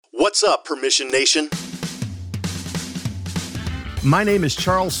What's up, Permission Nation? My name is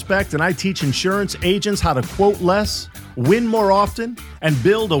Charles Specht, and I teach insurance agents how to quote less, win more often, and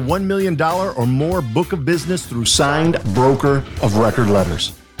build a $1 million or more book of business through signed broker of record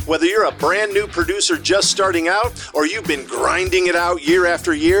letters. Whether you're a brand new producer just starting out or you've been grinding it out year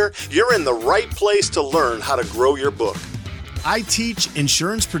after year, you're in the right place to learn how to grow your book. I teach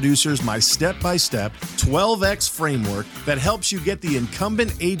insurance producers my step-by-step 12X framework that helps you get the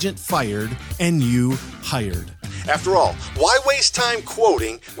incumbent agent fired and you hired. After all, why waste time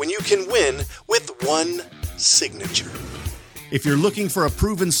quoting when you can win with one signature? If you're looking for a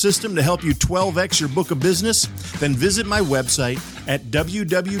proven system to help you 12X your book of business, then visit my website at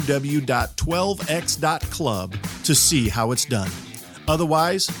www.12x.club to see how it's done.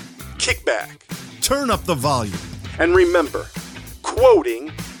 Otherwise, Kick back, turn up the volume. and remember,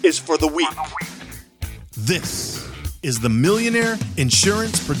 quoting is for the weak. This is the Millionaire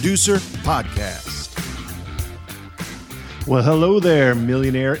Insurance Producer Podcast. Well, hello there,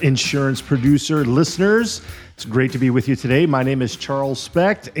 Millionaire Insurance Producer listeners. It's great to be with you today. My name is Charles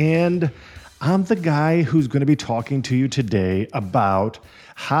Specht, and I'm the guy who's going to be talking to you today about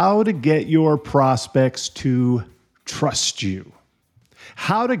how to get your prospects to trust you.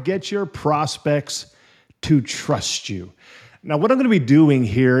 How to get your prospects to trust you. Now, what I'm going to be doing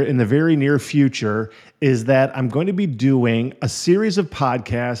here in the very near future is that I'm going to be doing a series of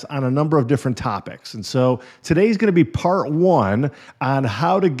podcasts on a number of different topics. And so today's going to be part one on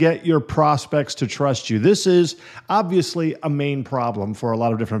how to get your prospects to trust you. This is obviously a main problem for a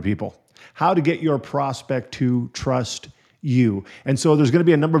lot of different people. How to get your prospect to trust you. And so there's going to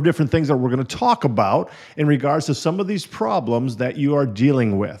be a number of different things that we're going to talk about in regards to some of these problems that you are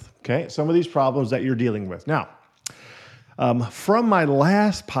dealing with. Okay, some of these problems that you're dealing with. Now, from my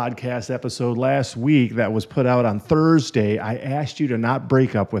last podcast episode last week that was put out on Thursday, I asked you to not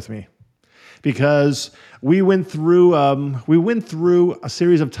break up with me because we went through a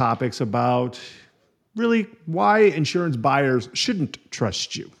series of topics about really why insurance buyers shouldn't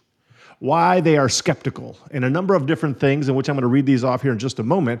trust you, why they are skeptical, and a number of different things, in which I'm going to read these off here in just a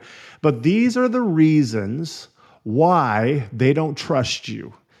moment. But these are the reasons why they don't trust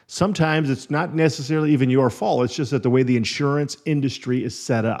you. Sometimes it's not necessarily even your fault. It's just that the way the insurance industry is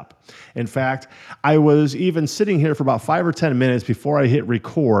set up. In fact, I was even sitting here for about 5 or 10 minutes before I hit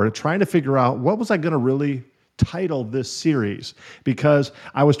record, trying to figure out what was I going to really title this series, because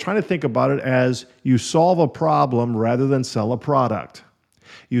I was trying to think about it as you solve a problem rather than sell a product.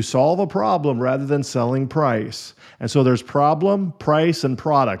 You solve a problem rather than selling price. And so there's problem, price, and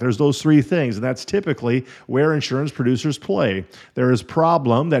product. There's those three things, and that's typically where insurance producers play. There is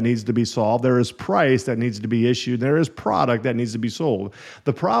problem that needs to be solved. There is price that needs to be issued. There is product that needs to be sold.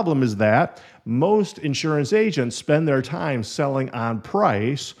 The problem is that most insurance agents spend their time selling on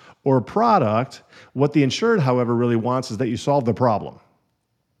price or product. What the insured, however, really wants is that you solve the problem.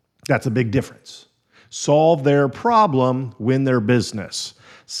 That's a big difference. Solve their problem, win their business.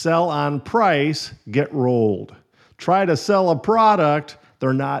 Sell on price, get rolled. Try to sell a product,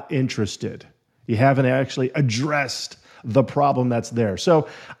 they're not interested. You haven't actually addressed the problem that's there. So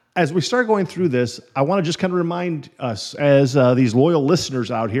as we start going through this, I want to just kind of remind us as these loyal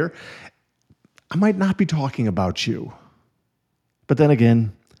listeners out here, I might not be talking about you. But then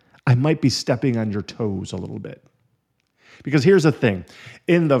again, I might be stepping on your toes a little bit. Because here's the thing.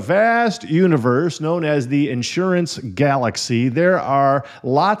 In the vast universe known as the insurance galaxy, there are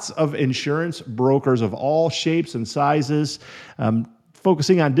lots of insurance brokers of all shapes and sizes,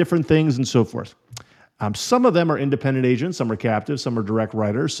 focusing on different things and so forth. Some of them are independent agents, some are captive, some are direct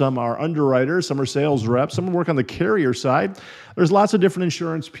writers, some are underwriters, some are sales reps, some work on the carrier side. There's lots of different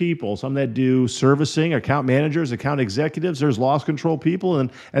insurance people, some that do servicing, account managers, account executives, there's loss control people,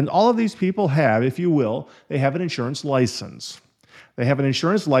 and all of these people have, if you will, they have an insurance license. They have an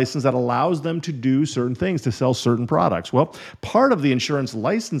insurance license that allows them to do certain things, to sell certain products. Well, part of the insurance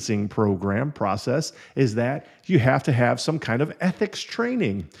licensing program process is that you have to have some kind of ethics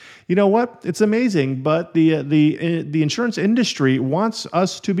training. You know what? It's amazing, but the insurance industry wants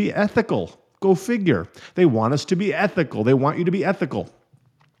us to be ethical. Go figure. They want us to be ethical. They want you to be ethical.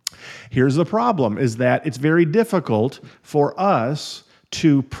 Here's the problem, is that it's very difficult for us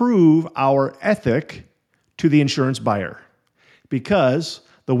to prove our ethic to the insurance buyer. Because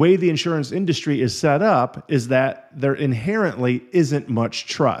the way the insurance industry is set up is that there inherently isn't much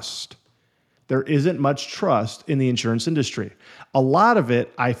trust. There isn't much trust in the insurance industry. A lot of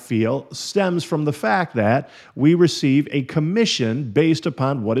it, I feel, stems from the fact that we receive a commission based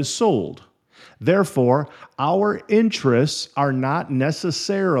upon what is sold. Therefore, our interests are not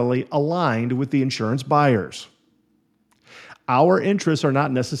necessarily aligned with the insurance buyers. our interests are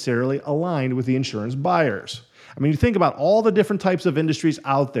not necessarily aligned with the insurance buyers. I mean, you think about all the different types of industries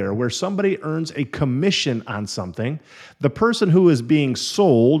out there where somebody earns a commission on something. The person who is being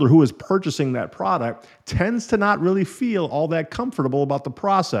sold or who is purchasing that product tends to not really feel all that comfortable about the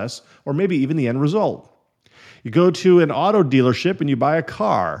process or maybe even the end result. You go to an auto dealership and you buy a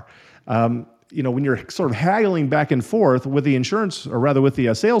car. When you're sort of haggling back and forth with the insurance, or rather with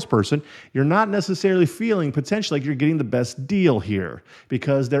the salesperson, you're not necessarily feeling potentially like you're getting the best deal here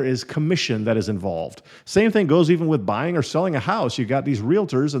because there is commission that is involved. Same thing goes even with buying or selling a house. You've got these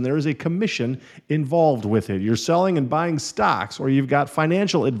realtors and there is a commission involved with it. You're selling and buying stocks, or you've got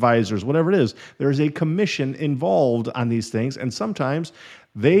financial advisors, whatever it is. There is a commission involved on these things, and sometimes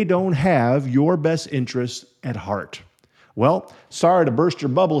they don't have your best interest at heart. Well, sorry to burst your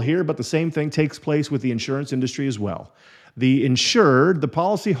bubble here, but the same thing takes place with the insurance industry as well. The insured, the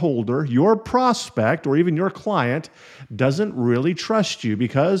policyholder, your prospect, or even your client doesn't really trust you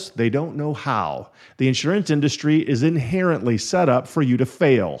because they don't know how. The insurance industry is inherently set up for you to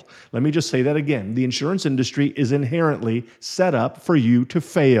fail. Let me just say that again. The insurance industry is inherently set up for you to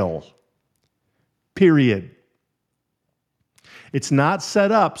fail. Period. It's not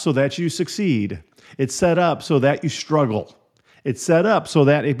set up so that you succeed. It's set up so that you struggle. It's set up so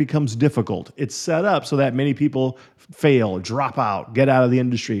that it becomes difficult. It's set up so that many people fail, drop out, get out of the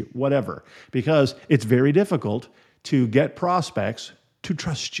industry, whatever, because it's very difficult to get prospects to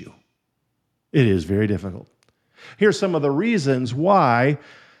trust you. It is very difficult. Here's some of the reasons why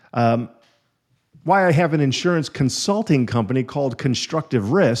I have an insurance consulting company called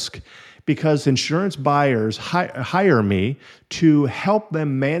Constructive Risk. Because insurance buyers hire me to help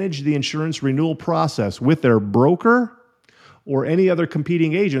them manage the insurance renewal process with their broker or any other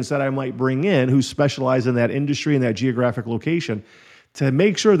competing agents that I might bring in who specialize in that industry and that geographic location, to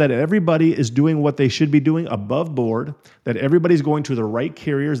make sure that everybody is doing what they should be doing above board, that everybody's going to the right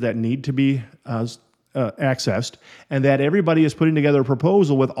carriers that need to be accessed, and that everybody is putting together a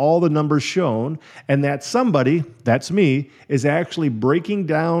proposal with all the numbers shown, and that somebody, that's me, is actually breaking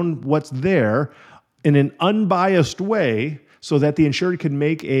down what's there in an unbiased way so that the insured can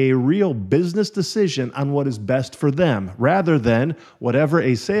make a real business decision on what is best for them, rather than whatever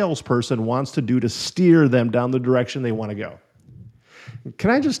a salesperson wants to do to steer them down the direction they want to go.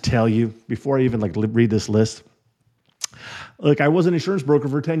 Can I just tell you, before I even read this list, look, I was an insurance broker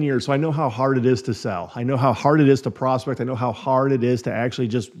for 10 years, so I know how hard it is to sell. I know how hard it is to prospect. I know how hard it is to actually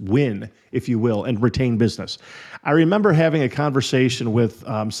just win, if you will, and retain business. I remember having a conversation with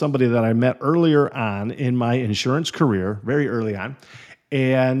somebody that I met earlier on in my insurance career, very early on,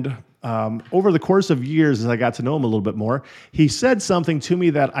 and over the course of years, as I got to know him a little bit more, he said something to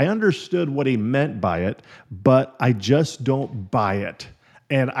me that I understood what he meant by it, but I just don't buy it.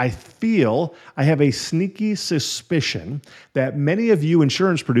 And I feel, I have a sneaky suspicion that many of you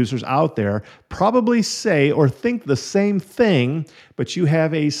insurance producers out there probably say or think the same thing, but you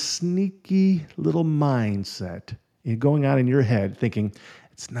have a sneaky little mindset going on in your head thinking,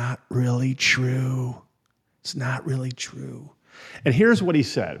 it's not really true. It's not really true. And here's what he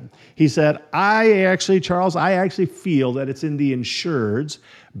said. He said, Charles, I actually feel that it's in the insured's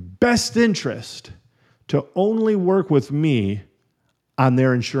best interest to only work with me on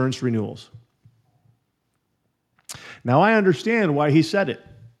their insurance renewals. Now, I understand why he said it.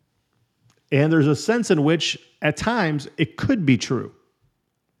 And there's a sense in which, at times, it could be true.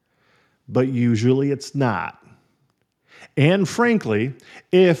 But usually it's not. And frankly,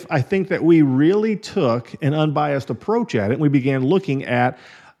 if I think that we really took an unbiased approach at it, and we began looking at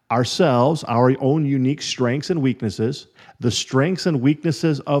ourselves, our own unique strengths and weaknesses, the strengths and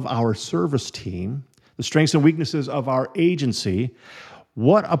weaknesses of our service team, the strengths and weaknesses of our agency,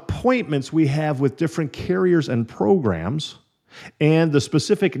 what appointments we have with different carriers and programs, and the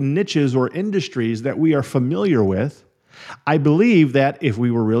specific niches or industries that we are familiar with, I believe that if we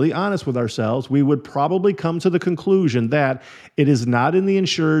were really honest with ourselves, we would probably come to the conclusion that it is not in the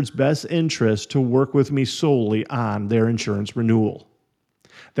insured's best interest to work with me solely on their insurance renewal.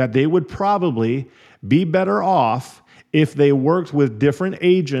 That they would probably be better off if they worked with different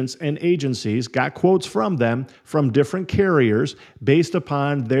agents and agencies, got quotes from them, from different carriers, based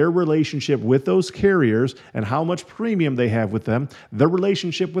upon their relationship with those carriers and how much premium they have with them, their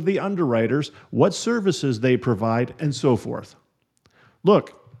relationship with the underwriters, what services they provide, and so forth.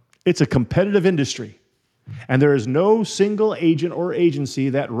 Look, it's a competitive industry, and there is no single agent or agency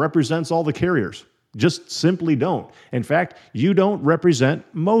that represents all the carriers. Just simply don't. In fact, you don't represent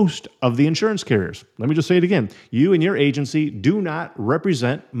most of the insurance carriers. Let me just say it again. You and your agency do not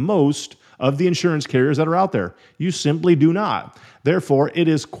represent most of the insurance carriers that are out there. You simply do not. Therefore, it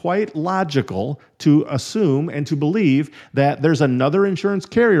is quite logical to assume and to believe that there's another insurance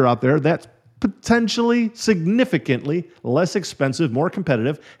carrier out there that's potentially significantly less expensive, more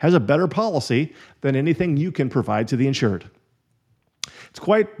competitive, has a better policy than anything you can provide to the insured. It's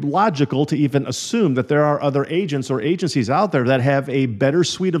quite logical to even assume that there are other agents or agencies out there that have a better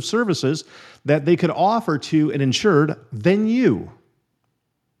suite of services that they could offer to an insured than you.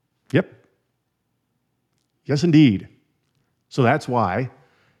 Yep. Yes, indeed. So that's why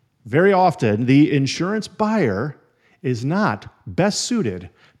very often the insurance buyer is not best suited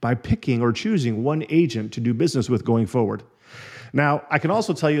by picking or choosing one agent to do business with going forward. Now, I can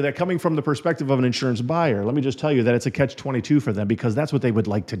also tell you that coming from the perspective of an insurance buyer, let me just tell you that it's a catch-22 for them because that's what they would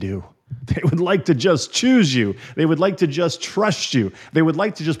like to do. They would like to just choose you. They would like to just trust you. They would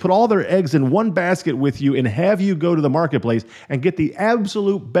like to just put all their eggs in one basket with you and have you go to the marketplace and get the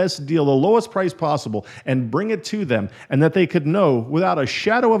absolute best deal, the lowest price possible, and bring it to them, and that they could know without a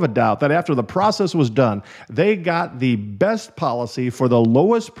shadow of a doubt that after the process was done, they got the best policy for the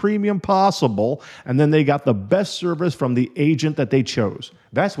lowest premium possible, and then they got the best service from the agent that they chose.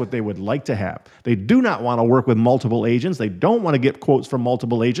 That's what they would like to have. They do not want to work with multiple agents. They don't want to get quotes from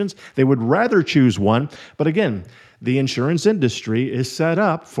multiple agents. They would rather choose one. But again, the insurance industry is set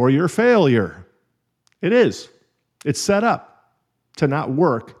up for your failure. It is. It's set up to not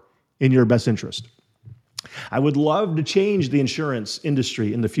work in your best interest. I would love to change the insurance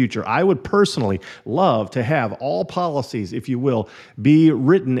industry in the future. I would personally love to have all policies, if you will, be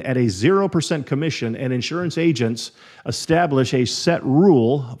written at a 0% commission, and insurance agents establish a set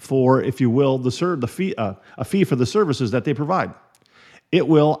rule for, if you will, a fee for the services that they provide. It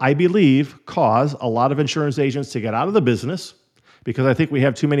will, I believe, cause a lot of insurance agents to get out of the business, because I think we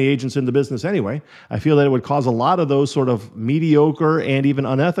have too many agents in the business anyway. I feel that it would cause a lot of those sort of mediocre and even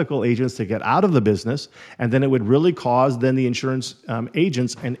unethical agents to get out of the business, and then it would really cause then the insurance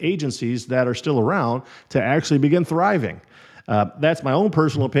agents and agencies that are still around to actually begin thriving. That's my own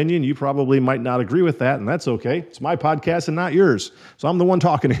personal opinion. You probably might not agree with that, and that's okay. It's my podcast and not yours. So I'm the one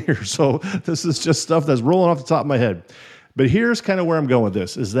talking here. So this is just stuff that's rolling off the top of my head. But here's kind of where I'm going with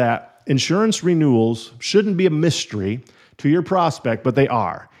this, is that insurance renewals shouldn't be a mystery to your prospect, but they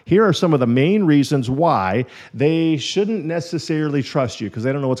are. Here are some of the main reasons why they shouldn't necessarily trust you, because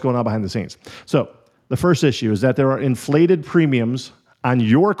they don't know what's going on behind the scenes. So the first issue is that there are inflated premiums on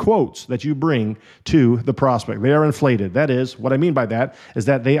your quotes that you bring to the prospect. They are inflated. That is, what I mean by that is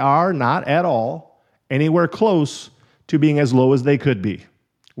that they are not at all anywhere close to being as low as they could be.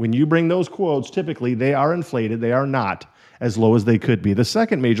 When you bring those quotes, typically they are inflated. They are not as low as they could be. The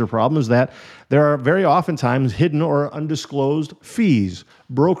second major problem is that there are very oftentimes hidden or undisclosed fees,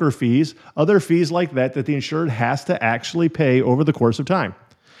 broker fees, other fees like that the insured has to actually pay over the course of time.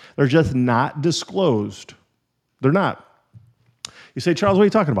 They're just not disclosed. They're not. You say, Charles, what are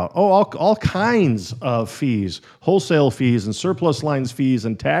you talking about? Oh, all kinds of fees, wholesale fees and surplus lines fees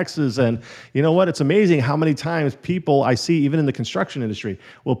and taxes. And you know what? It's amazing how many times people I see, even in the construction industry,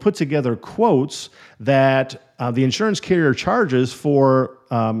 will put together quotes that the insurance carrier charges for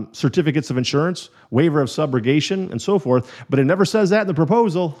certificates of insurance, waiver of subrogation, and so forth, but it never says that in the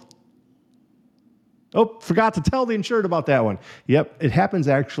proposal. Oh, forgot to tell the insured about that one. Yep, it happens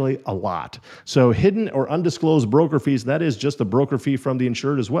actually a lot. So hidden or undisclosed broker fees, that is just a broker fee from the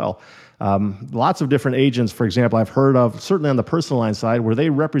insured as well. Lots of different agents, for example, I've heard of, certainly on the personal line side, where they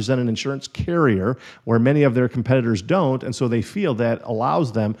represent an insurance carrier where many of their competitors don't, and so they feel that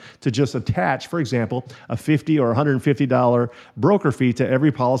allows them to just attach, for example, a $50 or $150 broker fee to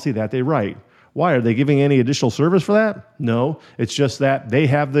every policy that they write. Why? Are they giving any additional service for that? No. It's just that they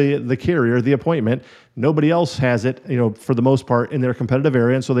have the carrier, the appointment. Nobody else has it, for the most part, in their competitive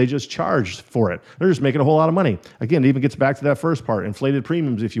area, and so they just charge for it. They're just making a whole lot of money. Again, it even gets back to that first part, inflated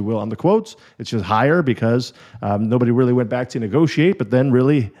premiums, if you will, on the quotes. It's just higher because nobody really went back to negotiate, but then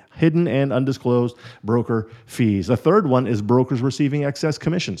really hidden and undisclosed broker fees. The third one is brokers receiving excess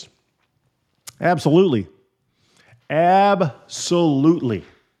commissions. Absolutely.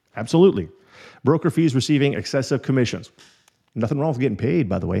 Broker fees receiving excessive commissions. Nothing wrong with getting paid,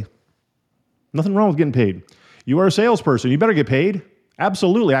 by the way. Nothing wrong with getting paid. You are a salesperson. You better get paid.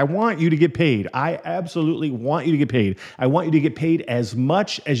 Absolutely. I want you to get paid. I absolutely want you to get paid. I want you to get paid as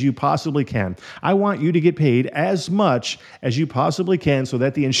much as you possibly can. I want you to get paid as much as you possibly can so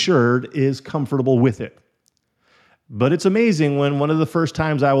that the insured is comfortable with it. But it's amazing when one of the first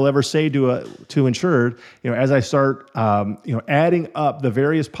times I will ever say to insured, as I start, adding up the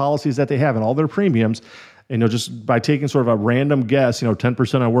various policies that they have and all their premiums, just by taking sort of a random guess,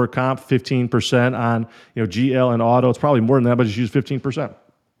 10% on work comp, 15% on, GL and auto. It's probably more than that, but just use 15%.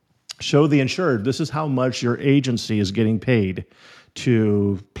 Show the insured this is how much your agency is getting paid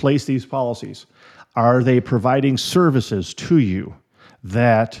to place these policies. Are they providing services to you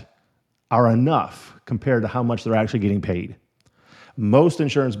that are enough compared to how much they're actually getting paid? Most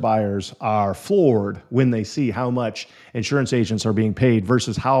insurance buyers are floored when they see how much insurance agents are being paid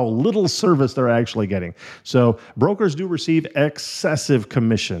versus how little service they're actually getting. So brokers do receive excessive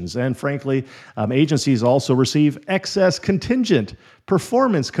commissions. And frankly, agencies also receive excess contingent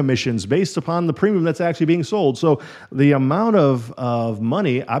performance commissions based upon the premium that's actually being sold. So the amount of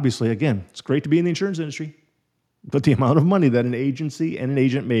money, obviously, again, it's great to be in the insurance industry, but the amount of money that an agency and an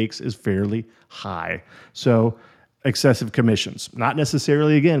agent makes is fairly high. So excessive commissions, not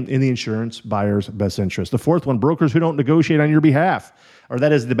necessarily, again, in the insurance buyer's best interest. The fourth one, brokers who don't negotiate on your behalf, or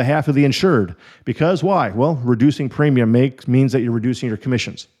that is the behalf of the insured. Because why? Well, reducing premium means that you're reducing your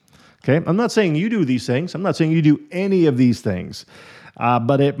commissions. Okay, I'm not saying you do these things. I'm not saying you do any of these things.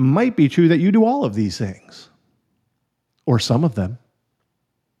 But it might be true that you do all of these things, or some of them.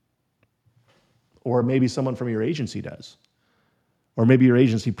 Or maybe someone from your agency does. Or maybe your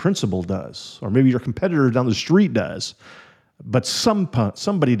agency principal does, or maybe your competitor down the street does, but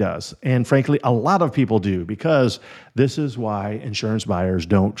somebody does. And frankly, a lot of people do, because this is why insurance buyers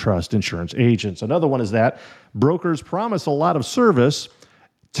don't trust insurance agents. Another one is that brokers promise a lot of service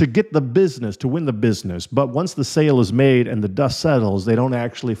to get the business, to win the business. But once the sale is made and the dust settles, they don't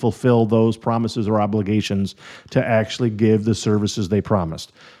actually fulfill those promises or obligations to actually give the services they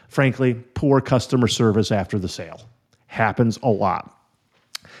promised. Frankly, poor customer service after the sale happens a lot.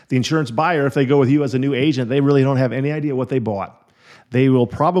 The insurance buyer, if they go with you as a new agent, they really don't have any idea what they bought. They will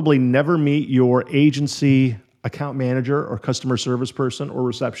probably never meet your agency account manager or customer service person or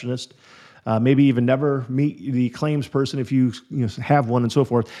receptionist. Maybe even never meet the claims person if you have one, and so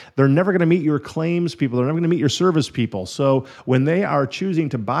forth. They're never going to meet your claims people. They're never going to meet your service people. So when they are choosing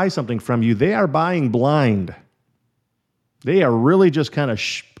to buy something from you, they are buying blind. They are really just kind of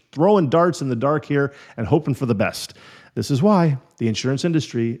throwing darts in the dark here and hoping for the best. This is why the insurance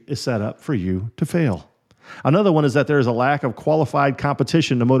industry is set up for you to fail. Another one is that there is a lack of qualified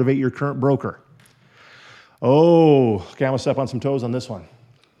competition to motivate your current broker. Oh, okay, I'm going to step on some toes on this one.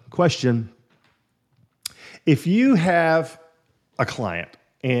 Question: if you have a client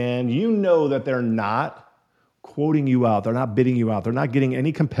and you know that they're not quoting you out, they're not bidding you out, they're not getting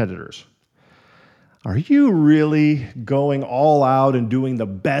any competitors, are you really going all out and doing the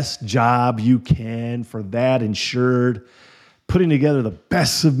best job you can for that insured, putting together the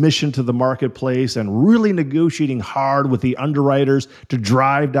best submission to the marketplace and really negotiating hard with the underwriters to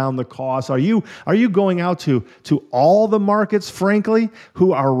drive down the costs? Are you going out to all the markets, frankly,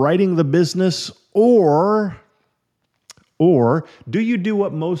 who are writing the business, or do you do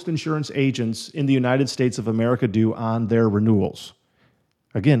what most insurance agents in the United States of America do on their renewals?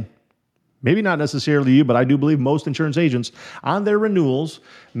 Again, maybe not necessarily you, but I do believe most insurance agents on their renewals,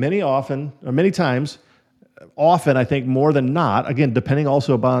 often, I think more than not, again, depending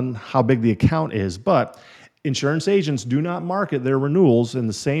also upon how big the account is, but insurance agents do not market their renewals in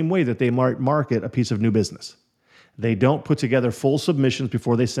the same way that they might market a piece of new business. They don't put together full submissions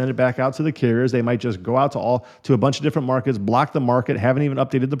before they send it back out to the carriers. They might just go out to a bunch of different markets, block the market, haven't even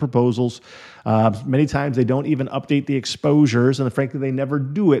updated the proposals. Many times they don't even update the exposures, and frankly, they never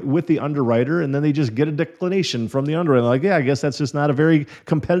do it with the underwriter, and then they just get a declination from the underwriter. Like, yeah, I guess that's just not a very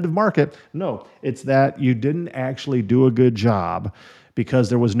competitive market. No, it's that you didn't actually do a good job because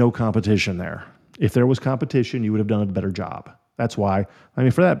there was no competition there. If there was competition, you would have done a better job. That's why,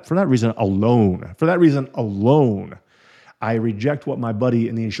 for that reason alone, I reject what my buddy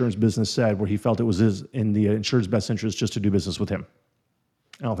in the insurance business said, where he felt it was in the insured's best interest just to do business with him.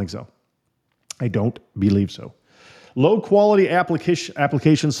 I don't think so. I don't believe so. Low quality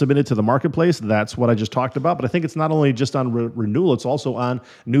applications submitted to the marketplace. That's what I just talked about. But I think it's not only just on renewal, it's also on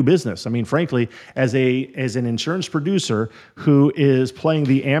new business. Frankly, as an insurance producer who is playing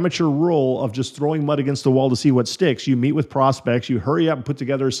the amateur role of just throwing mud against the wall to see what sticks, you meet with prospects, you hurry up and put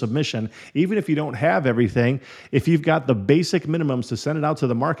together a submission. Even if you don't have everything, if you've got the basic minimums to send it out to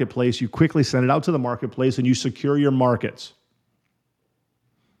the marketplace, you quickly send it out to the marketplace and you secure your markets.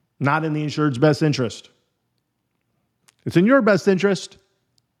 Not in the insured's best interest. It's in your best interest,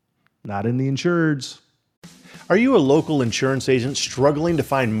 not in the insured's. Are you a local insurance agent struggling to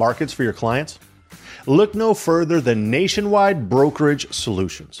find markets for your clients? Look no further than Nationwide Brokerage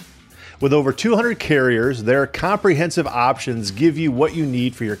Solutions. With over 200 carriers, their comprehensive options give you what you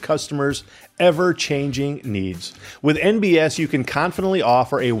need for your customers' ever-changing needs. With NBS, you can confidently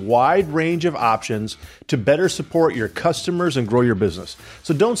offer a wide range of options to better support your customers and grow your business.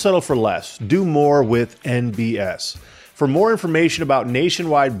 So don't settle for less. Do more with NBS. For more information about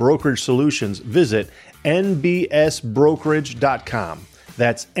Nationwide Brokerage Solutions, visit nbsbrokerage.com.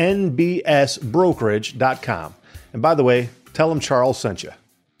 That's nbsbrokerage.com. And by the way, tell them Charles sent you.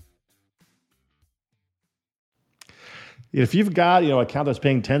 If you've got, an account that's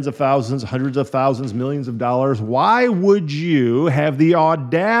paying tens of thousands, hundreds of thousands, millions of dollars, why would you have the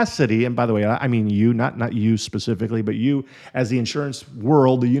audacity, and by the way, I mean you, not you specifically, but you as the insurance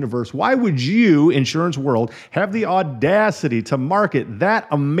world, the universe, why would you, insurance world, have the audacity to market that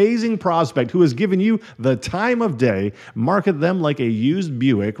amazing prospect who has given you the time of day, market them like a used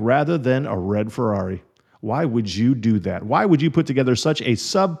Buick rather than a red Ferrari? Why would you do that? Why would you put together such a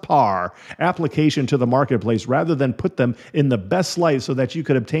subpar application to the marketplace rather than put them in the best light so that you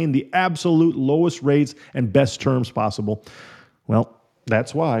could obtain the absolute lowest rates and best terms possible? Well,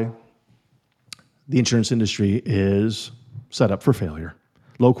 that's why the insurance industry is set up for failure.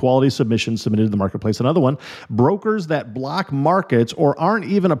 Low quality submissions submitted to the marketplace. Another one, brokers that block markets or aren't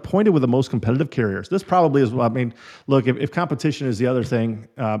even appointed with the most competitive carriers. This probably is, look, if competition is the other thing,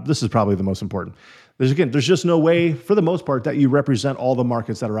 this is probably the most important. There's just no way, for the most part, that you represent all the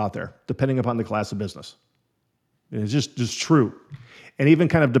markets that are out there, depending upon the class of business. It's just true. And even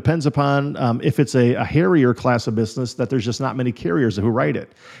kind of depends upon if it's a hairier class of business, that there's just not many carriers who write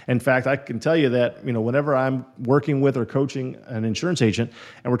it. In fact, I can tell you that, whenever I'm working with or coaching an insurance agent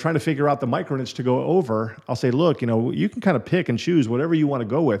and we're trying to figure out the micro niche to go over, I'll say, look, you can kind of pick and choose whatever you want to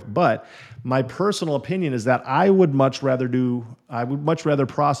go with. But my personal opinion is that I would much rather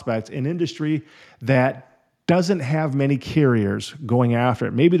prospect an industry that doesn't have many carriers going after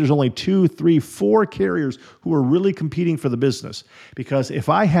it. Maybe there's only 2, 3, 4 carriers who are really competing for the business. Because if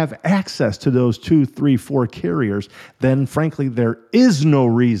I have access to those 2, 3, 4 carriers, then frankly, there is no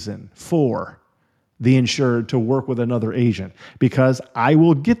reason for the insured to work with another agent, because I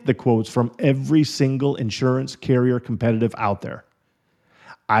will get the quotes from every single insurance carrier competitive out there.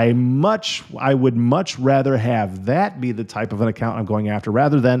 I would much rather have that be the type of an account I'm going after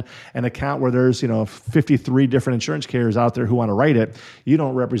rather than an account where there's 53 different insurance carriers out there who want to write it. You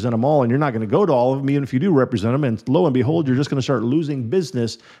don't represent them all, and you're not going to go to all of them, even if you do represent them. And lo and behold, you're just going to start losing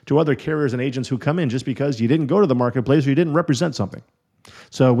business to other carriers and agents who come in just because you didn't go to the marketplace or you didn't represent something.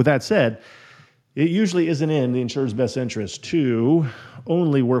 So with that said, it usually isn't in the insurer's best interest to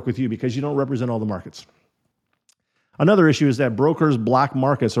only work with you because you don't represent all the markets. Another issue is that brokers block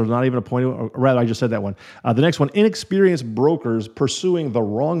markets or not even appointed, or rather, I just said that one. The next one, inexperienced brokers pursuing the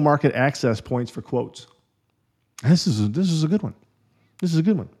wrong market access points for quotes. This is a good one. This is a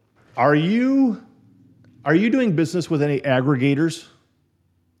good one. Are you doing business with any aggregators?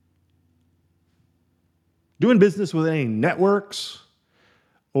 Doing business with any networks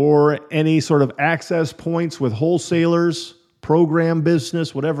or any sort of access points with wholesalers, program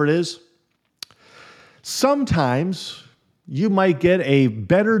business, whatever it is? Sometimes you might get a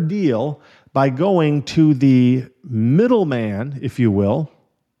better deal by going to the middleman, if you will,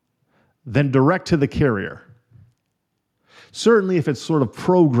 than direct to the carrier. Certainly if it's sort of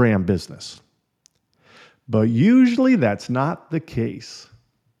program business. But usually that's not the case.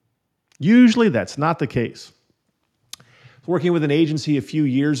 Usually that's not the case. Working with an agency a few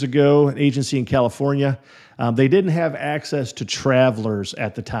years ago, an agency in California, they didn't have access to travelers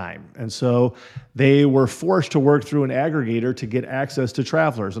at the time. And so they were forced to work through an aggregator to get access to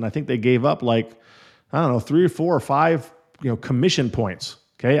travelers. And I think they gave up 3 or 4 or 5, commission points.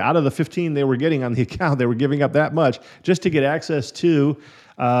 Okay. Out of the 15 they were getting on the account, they were giving up that much just to get access to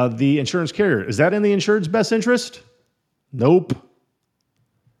the insurance carrier. Is that in the insured's best interest? Nope.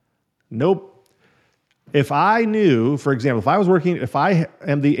 If I knew, for example, if I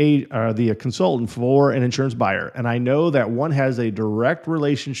am the consultant for an insurance buyer, and I know that one has a direct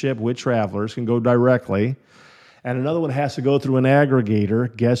relationship with travelers, can go directly, and another one has to go through an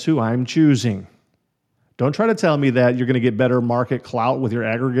aggregator, guess who I'm choosing? Don't try to tell me that you're going to get better market clout with your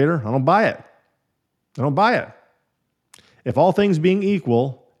aggregator. I don't buy it. If all things being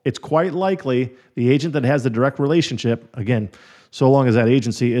equal, it's quite likely the agent that has the direct relationship, again, so long as that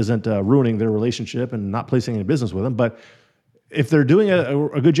agency isn't ruining their relationship and not placing any business with them. But if they're doing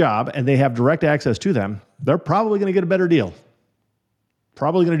a good job and they have direct access to them, they're probably going to get a better deal.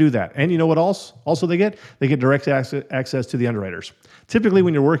 Probably going to do that. And you know what else? Also they get? They get direct access to the underwriters. Typically,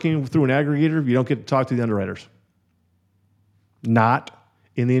 when you're working through an aggregator, you don't get to talk to the underwriters. Not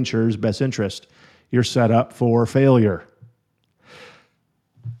in the insurer's best interest. You're set up for failure.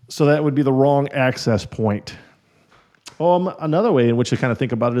 So that would be the wrong access point. Another way in which to kind of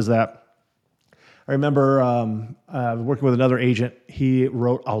think about it is that I remember working with another agent. He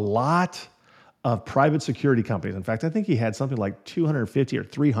wrote a lot of private security companies. In fact, I think he had something like 250 or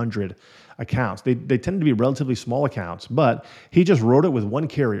 300 accounts. They tended to be relatively small accounts, but he just wrote it with one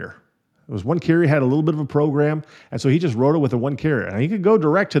carrier. It was one carrier, had a little bit of a program, and so he just wrote it with the one carrier. And he could go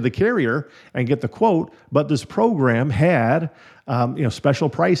direct to the carrier and get the quote, but this program had special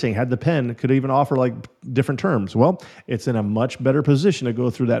pricing, had the pen, could even offer like different terms. Well, it's in a much better position to go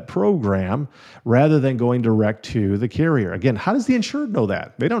through that program rather than going direct to the carrier. Again, how does the insured know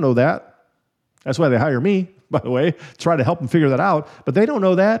that? They don't know that. That's why they hire me, by the way, try to help them figure that out, but they don't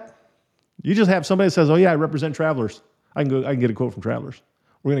know that. You just have somebody that says, oh yeah, I represent Travelers. I can get a quote from Travelers.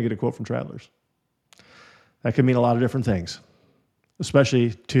 We're going to get a quote from Travelers. That could mean a lot of different things,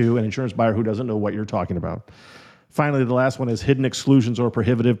 especially to an insurance buyer who doesn't know what you're talking about. Finally, the last one is hidden exclusions or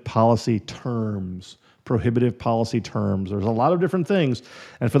prohibitive policy terms. Prohibitive policy terms. There's a lot of different things,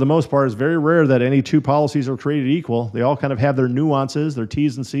 and for the most part, it's very rare that any two policies are created equal. They all kind of have their nuances, their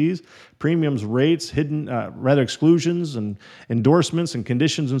T's and C's, premiums, rates, hidden, exclusions and endorsements and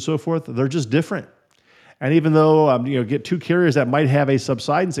conditions and so forth. They're just different. And even though get two carriers that might have a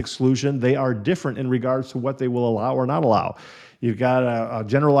subsidence exclusion, they are different in regards to what they will allow or not allow. You've got a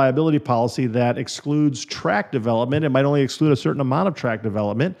general liability policy that excludes tract development. It might only exclude a certain amount of tract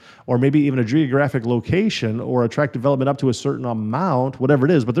development, or maybe even a geographic location, or a tract development up to a certain amount, whatever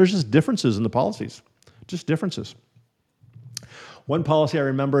it is. But there's just differences in the policies, just differences. One policy I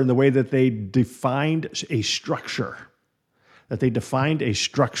remember in the way that they defined a structure,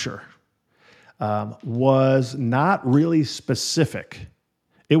 was not really specific.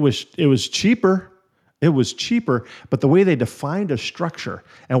 It was cheaper. It was cheaper, but the way they defined a structure,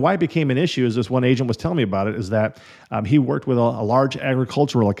 and why it became an issue is this one agent was telling me about it, is that he worked with a large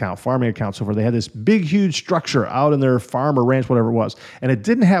agricultural account, farming account, so forth. They had this big, huge structure out in their farm or ranch, whatever it was, and it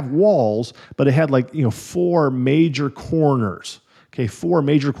didn't have walls, but it had four major corners. Okay, four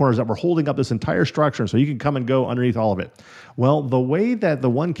major corners that were holding up this entire structure, so you can come and go underneath all of it. Well, the way that the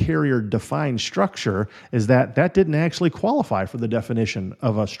one carrier defined structure is that didn't actually qualify for the definition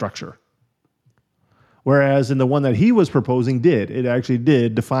of a structure. Whereas in the one that he was proposing it actually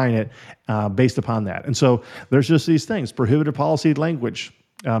did define it based upon that. And so there's just these things, prohibitive policy language.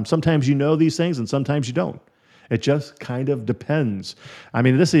 Sometimes you know these things and sometimes you don't. It just kind of depends. I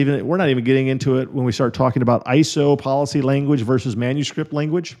mean, we're not even getting into it when we start talking about ISO policy language versus manuscript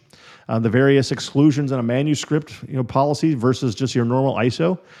language, the various exclusions in a manuscript policy versus just your normal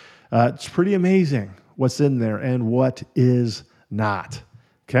ISO. It's pretty amazing what's in there and what is not.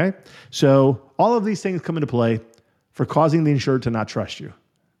 Okay? So all of these things come into play for causing the insured to not trust you.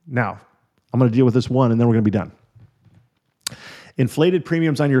 Now, I'm going to deal with this one, and then we're going to be done. Inflated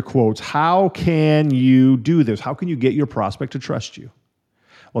premiums on your quotes. How can you do this? How can you get your prospect to trust you?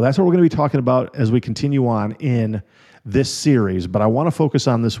 Well, that's what we're going to be talking about as we continue on in this series, but I want to focus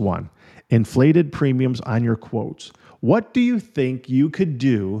on this one. Inflated premiums on your quotes. What do you think you could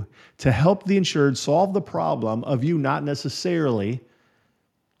do to help the insured solve the problem of you not necessarily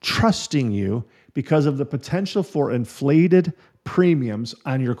trusting you because of the potential for inflated premiums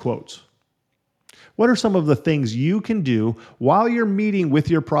on your quotes? What are some of the things you can do while you're meeting with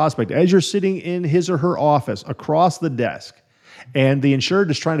your prospect, as you're sitting in his or her office across the desk, and the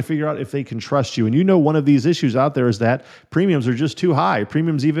insured is trying to figure out if they can trust you? And one of these issues out there is that premiums are just too high.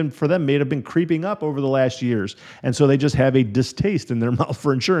 Premiums, even for them, may have been creeping up over the last years. And so they just have a distaste in their mouth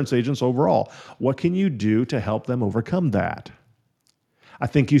for insurance agents overall. What can you do to help them overcome that? I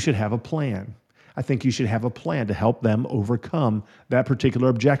think you should have a plan. I think you should have a plan to help them overcome that particular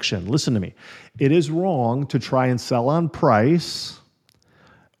objection. Listen to me. It is wrong to try and sell on price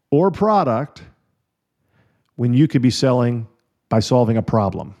or product when you could be selling by solving a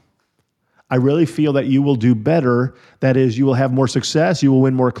problem. I really feel that you will do better. That is, you will have more success, you will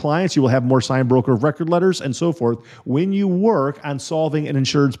win more clients, you will have more signed broker of record letters, and so forth, when you work on solving an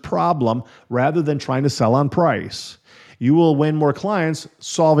insured's problem rather than trying to sell on price. You will win more clients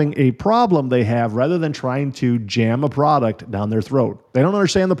solving a problem they have rather than trying to jam a product down their throat. They don't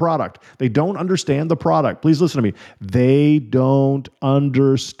understand the product. They don't understand the product. Please listen to me. They don't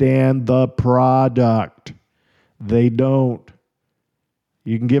understand the product. They don't.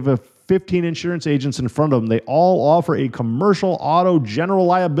 You can give 15 insurance agents in front of them. They all offer a commercial auto general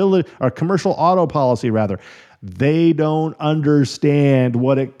liability, or commercial auto policy rather. They don't understand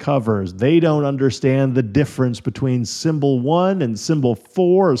what it covers. They don't understand the difference between symbol 1 and symbol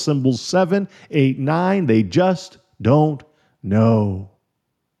 4 or symbol 7, 8, 9. They just don't know.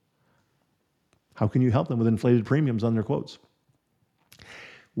 How can you help them with inflated premiums on their quotes?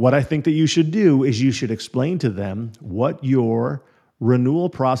 What I think that you should do is you should explain to them what your renewal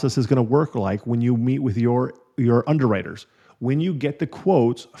process is going to work like when you meet with your underwriters. when you get the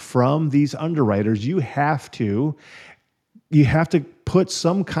quotes from these underwriters, you have to put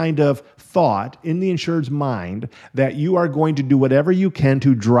some kind of thought in the insured's mind that you are going to do whatever you can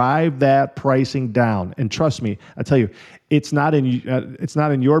to drive that pricing down. And trust me, I tell you, it's not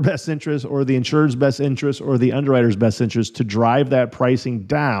in your best interest or the insured's best interest or the underwriter's best interest to drive that pricing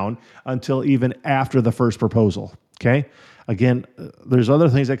down until even after the first proposal. Okay? Again, there's other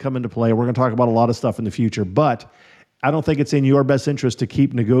things that come into play. We're going to talk about a lot of stuff in the future, but I don't think it's in your best interest to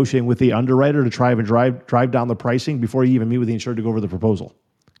keep negotiating with the underwriter to try and drive down the pricing before you even meet with the insured to go over the proposal.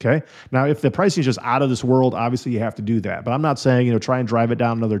 Okay. Now, if the pricing is just out of this world, obviously you have to do that. But I'm not saying, try and drive it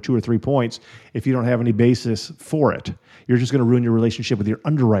down another 2 or 3 points if you don't have any basis for it. You're just going to ruin your relationship with your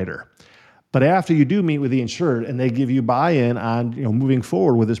underwriter. But after you do meet with the insured and they give you buy-in on moving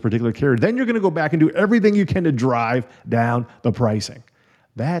forward with this particular carrier, then you're going to go back and do everything you can to drive down the pricing.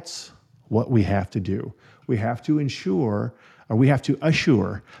 That's what we have to do. We have to assure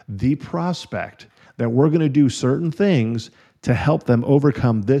the prospect that we're going to do certain things to help them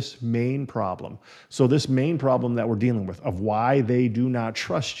overcome this main problem. So this main problem that we're dealing with of why they do not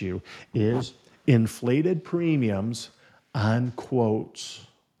trust you is inflated premiums on quotes.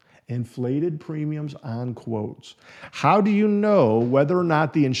 Inflated premiums on quotes. How do you know whether or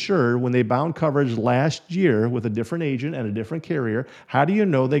not the insured, when they bound coverage last year with a different agent and a different carrier, how do you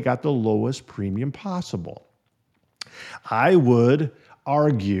know they got the lowest premium possible? I would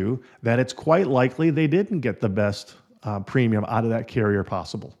argue that it's quite likely they didn't get the best premium out of that carrier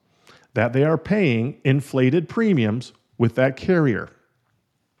possible, that they are paying inflated premiums with that carrier.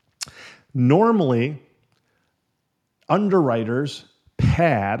 Normally, underwriters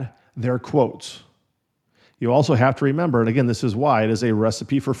pad their quotes. You also have to remember, and again, this is why it is a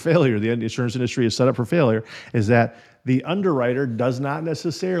recipe for failure. The insurance industry is set up for failure, is that the underwriter does not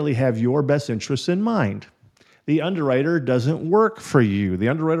necessarily have your best interests in mind. The underwriter doesn't work for you. The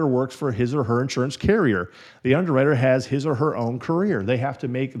underwriter works for his or her insurance carrier. The underwriter has his or her own career. They have to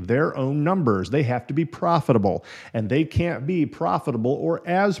make their own numbers. They have to be profitable, and they can't be profitable or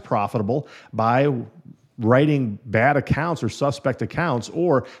as profitable by writing bad accounts or suspect accounts,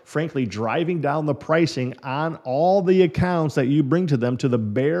 or frankly, driving down the pricing on all the accounts that you bring to them to the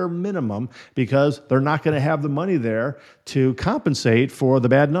bare minimum, because they're not going to have the money there to compensate for the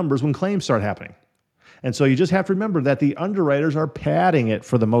bad numbers when claims start happening. And so you just have to remember that the underwriters are padding it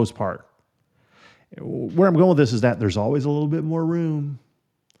for the most part. Where I'm going with this is that there's always a little bit more room.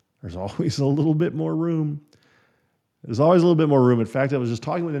 There's always a little bit more room. There's always a little bit more room. In fact, I was just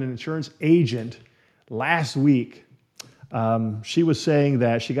talking with an insurance agent last week. She was saying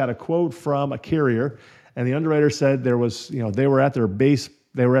that she got a quote from a carrier, and the underwriter said there was, they were at their base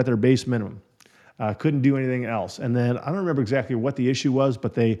minimum. Couldn't do anything else. And then I don't remember exactly what the issue was,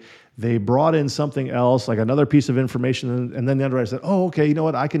 but they brought in something else, like another piece of information, and then the underwriter said, "Oh, okay, you know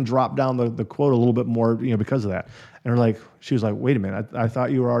what? I can drop down the quote a little bit more, because of that." And she was like, "Wait a minute, I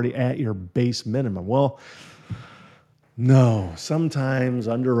thought you were already at your base minimum." Well, no, sometimes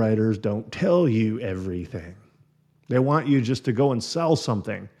underwriters don't tell you everything. They want you just to go and sell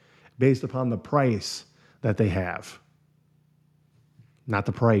something based upon the price that they have, not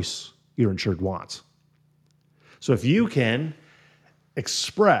the price your insured wants. So if you can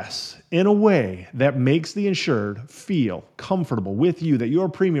express in a way that makes the insured feel comfortable with you, that your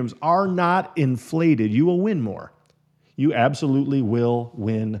premiums are not inflated, you will win more. You absolutely will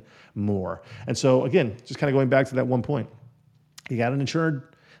win more. And so again, just kind of going back to that one point, you got an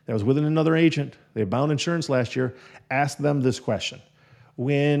insured that was with another agent. They bound insurance last year. Ask them this question.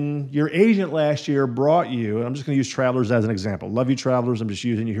 When your agent last year brought you, and I'm just going to use Travelers as an example. Love you, Travelers. I'm just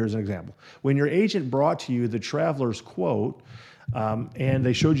using you here as an example. When your agent brought to you the Travelers quote, and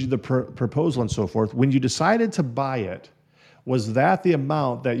they showed you the proposal and so forth, when you decided to buy it, was that the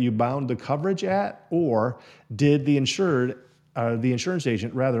amount that you bound the coverage at, or did the insurance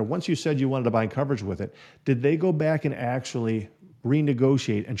agent, rather, once you said you wanted to buy coverage with it, did they go back and actually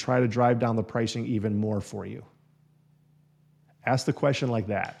renegotiate and try to drive down the pricing even more for you? Ask the question like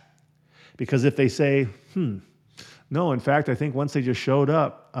that. Because if they say, no, in fact, I think once they just showed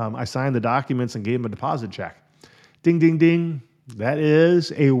up, I signed the documents and gave them a deposit check. Ding, ding, ding. That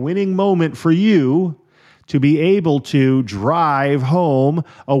is a winning moment for you to be able to drive home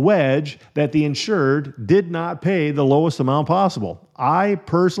a wedge that the insured did not pay the lowest amount possible. I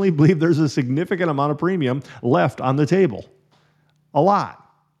personally believe there's a significant amount of premium left on the table. A lot.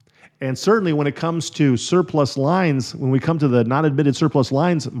 And certainly when it comes to surplus lines, when we come to the non-admitted surplus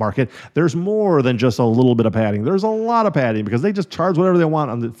lines market, there's more than just a little bit of padding. There's a lot of padding because they just charge whatever they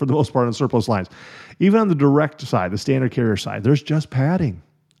want for the most part on surplus lines. Even on the direct side, the standard carrier side, there's just padding.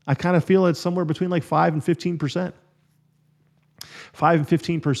 I kind of feel it's somewhere between like 5 and 15%. 5 and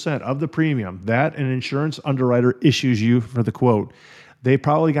 15% of the premium that an insurance underwriter issues you for the quote, they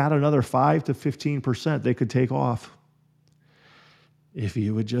probably got another 5 to 15% they could take off. If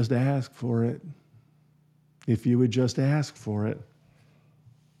you would just ask for it. If you would just ask for it.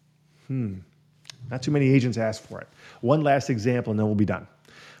 Not too many agents ask for it. One last example, and then we'll be done.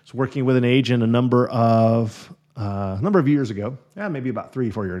 I was working with an agent a number of years ago, maybe about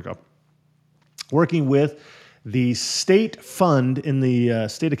 3-4 years ago, working with the state fund in the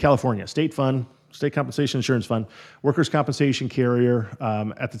state of California, state compensation insurance fund, workers' compensation carrier.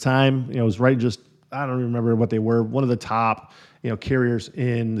 At the time, it was right just, I don't remember what they were, one of the top carriers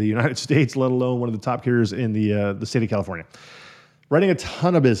in the United States, let alone one of the top carriers in the state of California. Writing a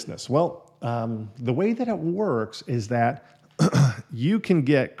ton of business. Well, the way that it works is that you can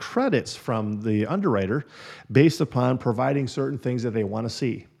get credits from the underwriter based upon providing certain things that they want to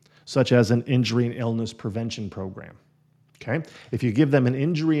see, such as an injury and illness prevention program. Okay? If you give them an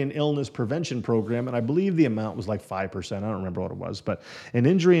injury and illness prevention program, and I believe the amount was like 5%, I don't remember what it was, but an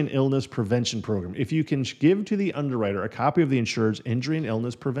injury and illness prevention program. If you can give to the underwriter a copy of the insured's injury and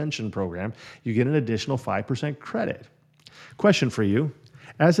illness prevention program, you get an additional 5% credit. Question for you.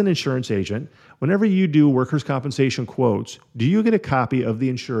 As an insurance agent, whenever you do workers' compensation quotes, do you get a copy of the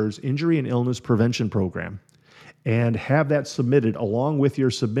insurer's injury and illness prevention program and have that submitted along with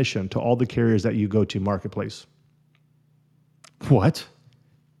your submission to all the carriers that you go to marketplace? What?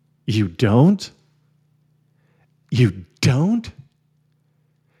 You don't? You don't?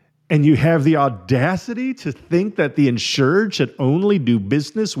 And you have the audacity to think that the insured should only do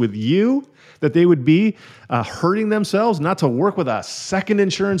business with you? That they would be hurting themselves not to work with a second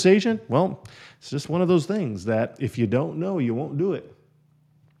insurance agent? Well, it's just one of those things that if you don't know, you won't do it.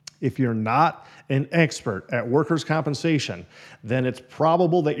 If you're not an expert at workers' compensation, then it's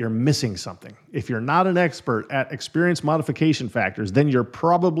probable that you're missing something. If you're not an expert at experience modification factors, then you're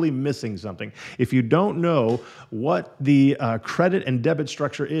probably missing something. If you don't know what the credit and debit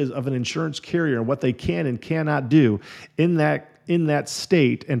structure is of an insurance carrier and what they can and cannot do in that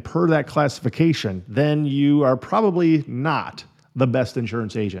state and per that classification, then you are probably not the best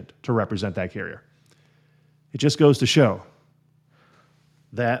insurance agent to represent that carrier. It just goes to show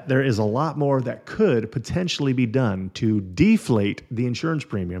that there is a lot more that could potentially be done to deflate the insurance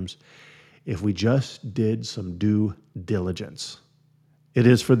premiums if we just did some due diligence. It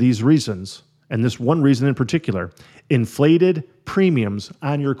is for these reasons, and this one reason in particular, inflated premiums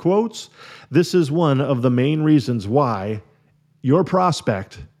on your quotes. This is one of the main reasons why your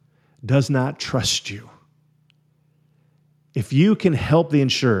prospect does not trust you. If you can help the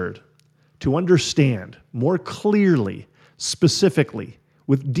insured to understand more clearly, specifically,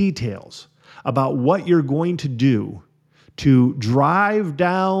 with details about what you're going to do to drive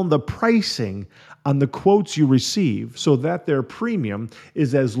down the pricing on the quotes you receive so that their premium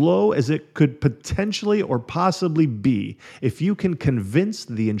is as low as it could potentially or possibly be. If you can convince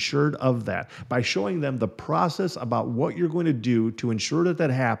the insured of that by showing them the process about what you're going to do to ensure that that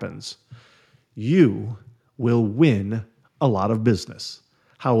happens, you will win a lot of business.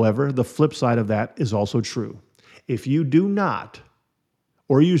 However, the flip side of that is also true. If you do not,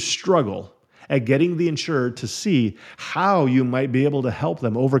 or you struggle at getting the insured to see how you might be able to help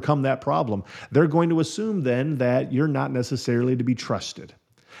them overcome that problem, they're going to assume then that you're not necessarily to be trusted,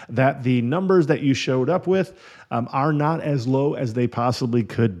 that the numbers that you showed up with are not as low as they possibly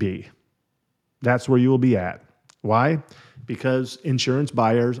could be. That's where you will be at. Why? Because insurance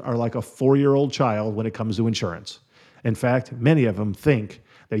buyers are like a 4-year-old child when it comes to insurance. In fact, many of them think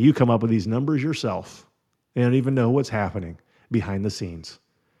that you come up with these numbers yourself. They don't even know what's happening behind the scenes.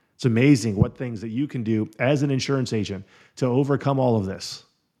 It's amazing what things that you can do as an insurance agent to overcome all of this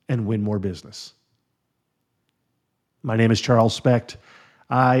and win more business. My name is Charles Specht.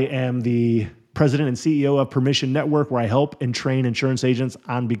 I am the president and CEO of Permission Network, where I help and train insurance agents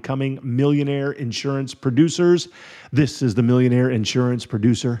on becoming millionaire insurance producers. This is the Millionaire Insurance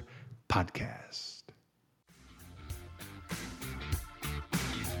Producer Podcast.